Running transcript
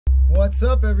What's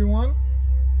up, everyone?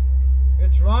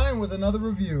 It's Ryan with another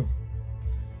review.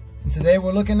 And today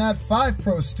we're looking at 5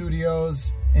 Pro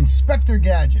Studios Inspector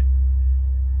Gadget.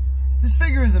 This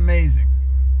figure is amazing.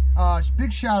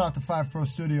 Big shout out to 5 Pro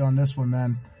Studio on this one,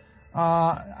 man.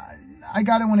 I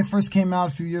got it when it first came out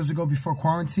a few years ago before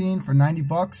quarantine for 90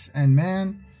 bucks. And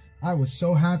man, I was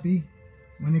so happy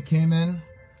when it came in.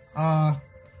 I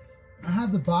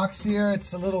have the box here.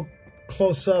 It's a little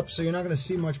close up, so you're not going to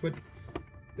see much, but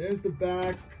there's the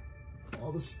back,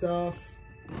 all the stuff,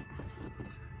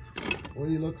 what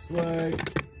he looks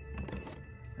like,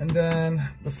 and then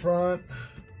the front,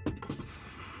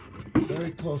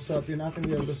 very close up. You're not going to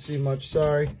be able to see much,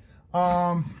 sorry.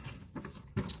 I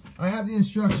have the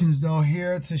instructions though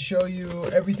here to show you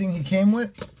everything he came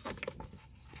with.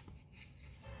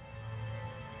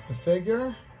 The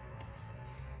figure,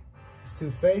 his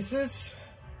 2 faces,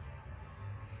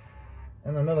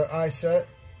 and another eye set.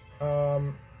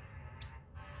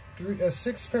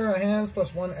 6 pair of hands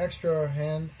plus 1 extra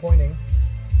hand pointing.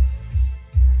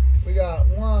 We got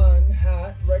 1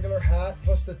 hat, regular hat,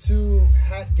 plus the 2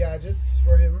 hat gadgets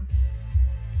for him.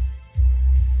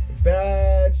 The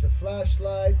badge, the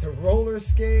flashlight, the roller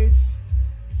skates,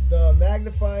 the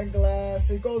magnifying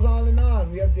glass. It goes on and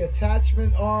on. We have the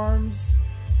attachment arms.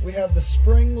 We have the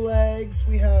spring legs.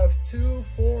 We have 2,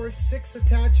 4, 6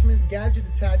 gadget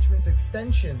attachments,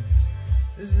 extensions.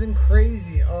 This isn't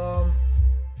crazy.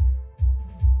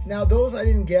 Now those I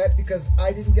didn't get because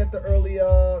I didn't get the early,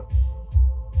 what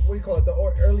do you call it?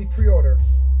 The early pre-order.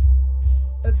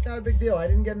 That's not a big deal. I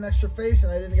didn't get an extra face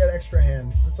and I didn't get an extra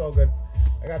hand. It's all good.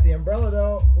 I got the umbrella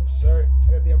though. Oops, sorry.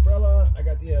 I got the umbrella. I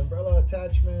got the umbrella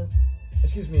attachment.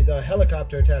 Excuse me, the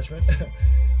helicopter attachment.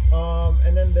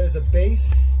 And then there's a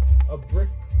base, a brick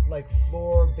like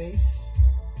floor base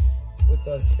with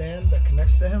a stand that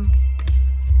connects to him.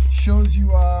 Shows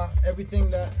you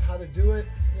everything how to do it,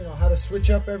 you know, how to switch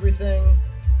up everything.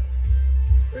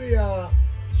 It's pretty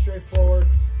straightforward.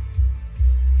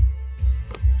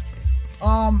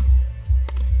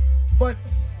 But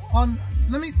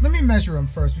let me measure him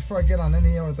first before I get on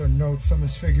any other notes on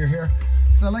this figure here,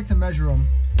 because I like to measure him.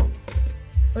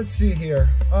 Let's see here.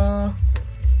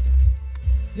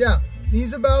 Yeah,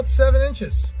 he's about 7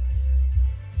 inches,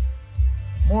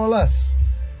 more or less.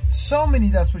 So many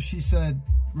 "that's what she said"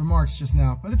 remarks just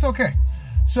now, but it's okay.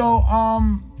 So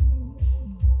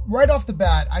right off the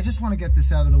bat, I just want to get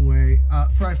this out of the way.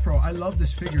 5 Pro, I love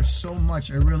this figure so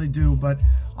much, I really do, but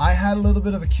I had a little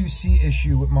bit of a QC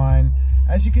issue with mine.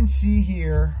 As you can see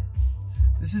here,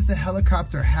 this is the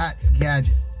helicopter hat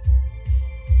gadget.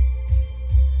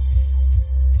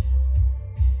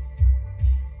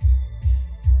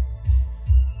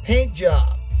 Paint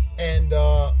job and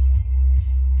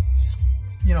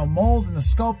you know, mold and the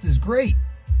sculpt is great,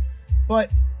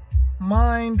 but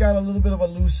mine got a little bit of a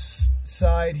loose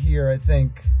side here, I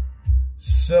think.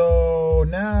 So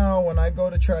now when I go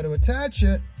to try to attach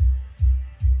it,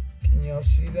 can y'all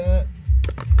see that?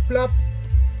 Plop.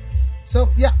 So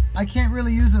yeah, I can't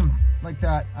really use them like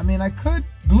that. I mean, I could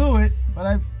glue it, but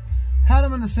I've had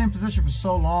them in the same position for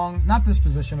so long. Not this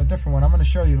position, a different one. I'm going to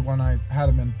show you the one I had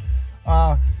them in.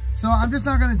 So I'm just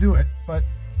not going to do it, but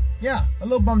yeah, a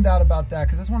little bummed out about that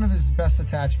because that's one of his best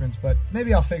attachments, but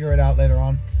maybe I'll figure it out later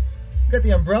on. Got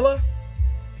the umbrella.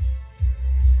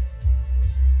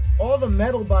 All the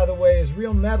metal, by the way, is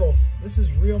real metal. This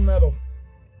is real metal.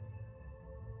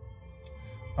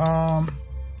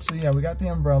 So yeah, we got the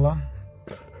umbrella.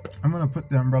 I'm gonna put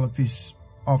the umbrella piece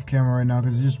off camera right now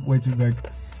because it's just way too big.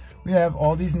 We have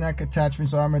all these neck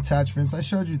attachments, arm attachments. I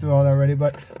showed you through all that already,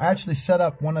 but I actually set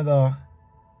up one of the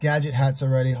gadget hats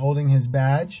already, holding his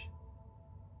badge.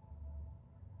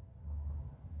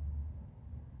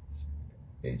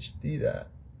 HD that.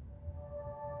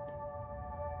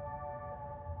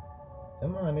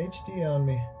 Come on, HD on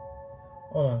me.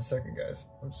 Hold on a second, guys.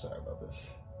 I'm sorry about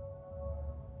this.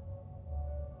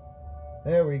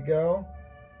 There we go.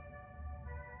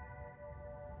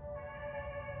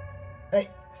 Hey,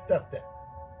 stop that.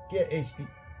 Get HD.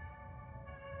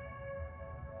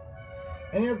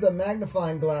 And you have the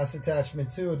magnifying glass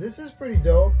attachment too. This is pretty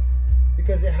dope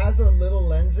because it has a little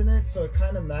lens in it, so it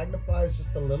kind of magnifies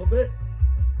just a little bit.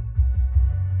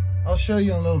 I'll show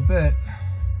you in a little bit.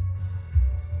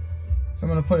 So I'm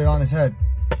gonna put it on his head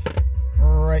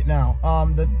right now.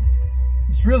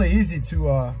 It's really easy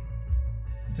to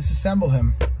disassemble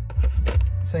him.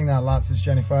 I'm saying that a lot since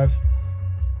Jenny 5.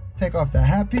 Take off the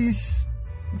hat piece.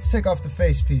 Let's take off the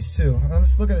face piece too.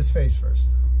 Let's look at his face first.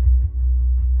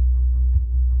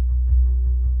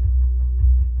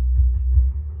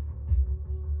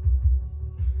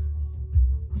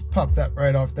 pop that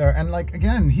right off there. And like,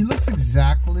 again, he looks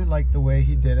exactly like the way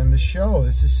he did in the show.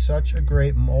 This is such a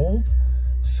great mold,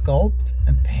 sculpt,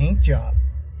 and paint job.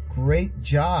 Great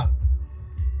job.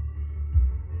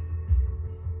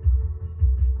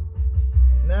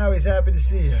 Now he's happy to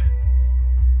see you.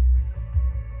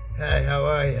 Hey, how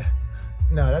are you?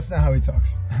 No, that's not how he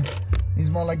talks. He's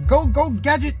more like, go,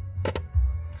 Gadget.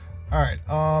 All right,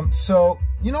 so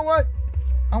you know what?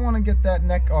 I want to get that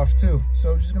neck off too.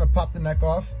 So I'm just gonna pop the neck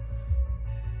off.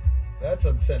 That's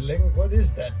unsettling. What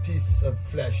is that piece of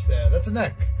flesh there? That's a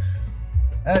neck.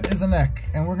 That is a neck.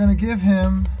 And we're gonna give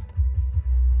him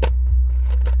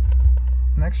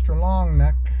an extra long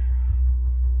neck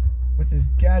with his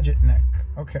Gadget neck.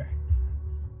 Okay.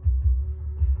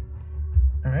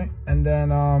 All right, and then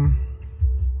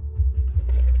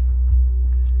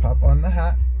let's pop on the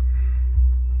hat.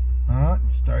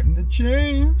 It's starting to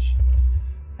change.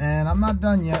 And I'm not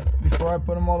done yet. Before I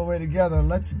put them all the way together,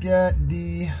 let's get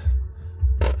the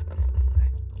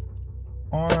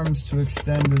arms to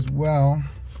extend as well.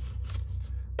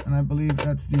 And I believe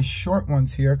that's these short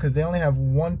ones here, because they only have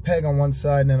one peg on one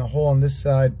side and then a hole on this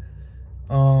side.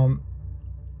 The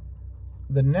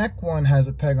neck one has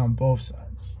a peg on both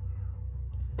sides.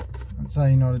 That's how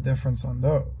you know the difference on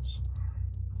those.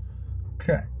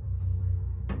 Okay.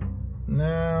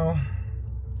 Now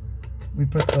we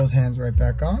put those hands right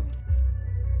back on.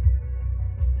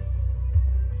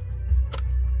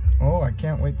 Oh, I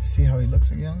can't wait to see how he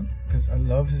looks again, because I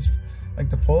love his, like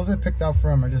the pose I picked out for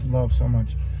him, I just love so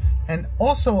much. And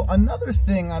also another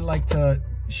thing I'd like to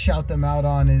shout them out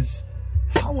on is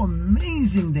how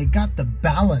amazing they got the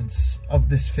balance of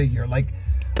this figure. Like,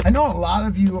 I know a lot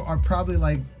of you are probably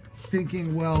like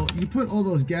thinking, well, you put all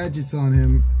those gadgets on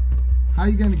him, how are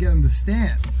you going to get him to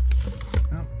stand?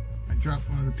 Oh, I dropped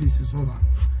one of the pieces. Hold on.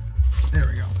 There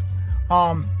we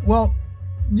go. Well,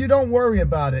 you don't worry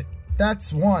about it.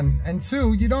 That's one. And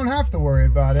two, you don't have to worry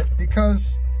about it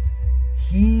because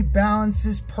he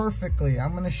balances perfectly.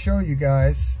 I'm going to show you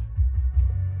guys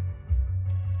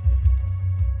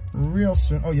real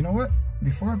soon. Oh, you know what?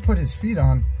 Before I put his feet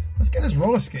on, let's get his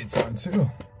roller skates on too,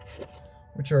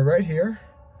 which are right here.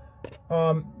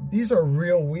 These are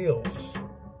real wheels.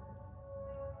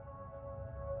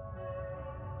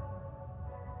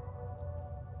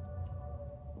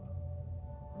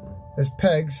 There's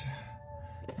pegs.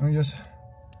 And just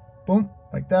boom,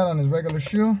 like that on his regular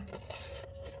shoe.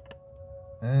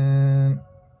 And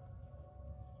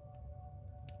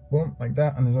boom, like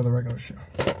that on his other regular shoe.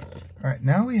 All right,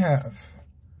 now we have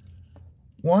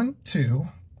 1, 2,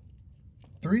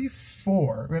 3,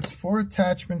 4. That's 4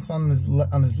 attachments on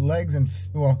his legs and,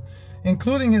 well,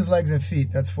 including his legs and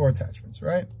feet. That's 4 attachments,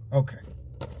 right? Okay.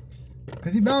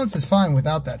 Because he balances fine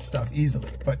without that stuff easily.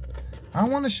 But I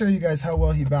want to show you guys how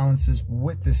well he balances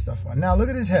with this stuff on. Now look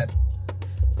at his head.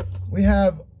 We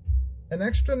have an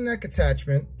extra neck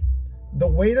attachment, the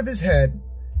weight of his head,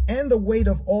 and the weight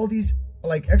of all these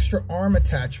like extra arm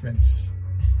attachments.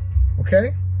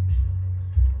 Okay?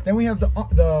 Then we have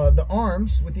the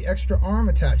arms with the extra arm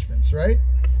attachments, right?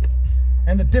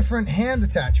 And the different hand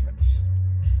attachments.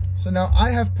 So now I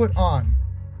have put on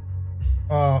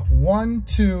 1,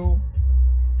 2,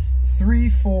 3,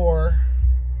 4,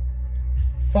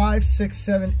 5, 6,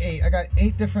 7, 8. I got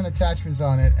 8 different attachments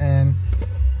on it, and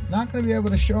I'm not going to be able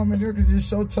to show them in here because it's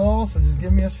so tall, so just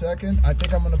give me a second. I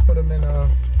think I'm going to put them in the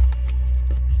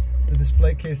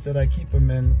display case that I keep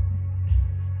them in,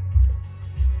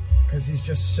 because he's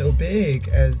just so big,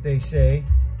 as they say.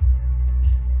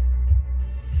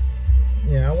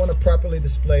 Yeah, I want to properly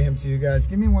display him to you guys.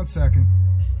 Give me 1 second.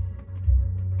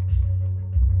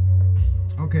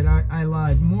 Okay, I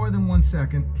lied. More than 1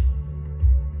 second.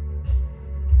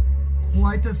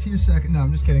 Quite a few seconds. No,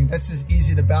 I'm just kidding. That's just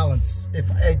easy to balance.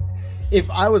 If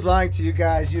I was lying to you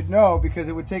guys, you'd know, because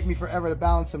it would take me forever to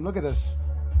balance him. Look at this.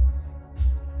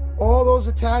 All those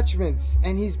attachments,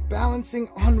 and he's balancing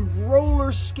on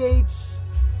roller skates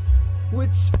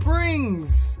with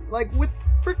springs, like with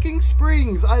freaking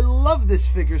springs. I love this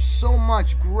figure so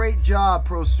much. Great job,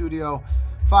 Pro Studio,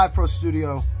 5 Pro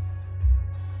Studio.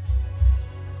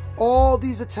 All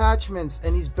these attachments,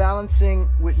 and he's balancing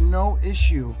with no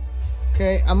issue.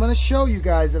 Okay, I'm gonna show you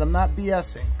guys that I'm not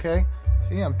BSing. Okay,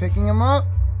 see, I'm picking him up,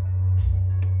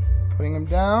 putting him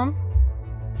down.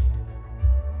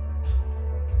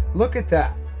 Look at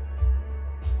that.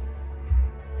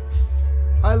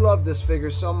 I love this figure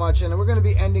so much, and we're going to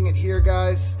be ending it here,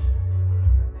 guys.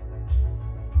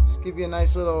 Just give you a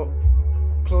nice little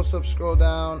close-up scroll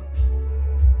down.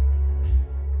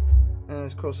 And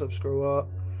let's close-up scroll up.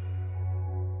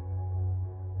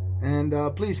 And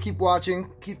please keep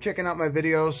watching. Keep checking out my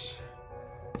videos.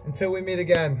 Until we meet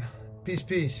again, peace,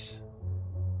 peace.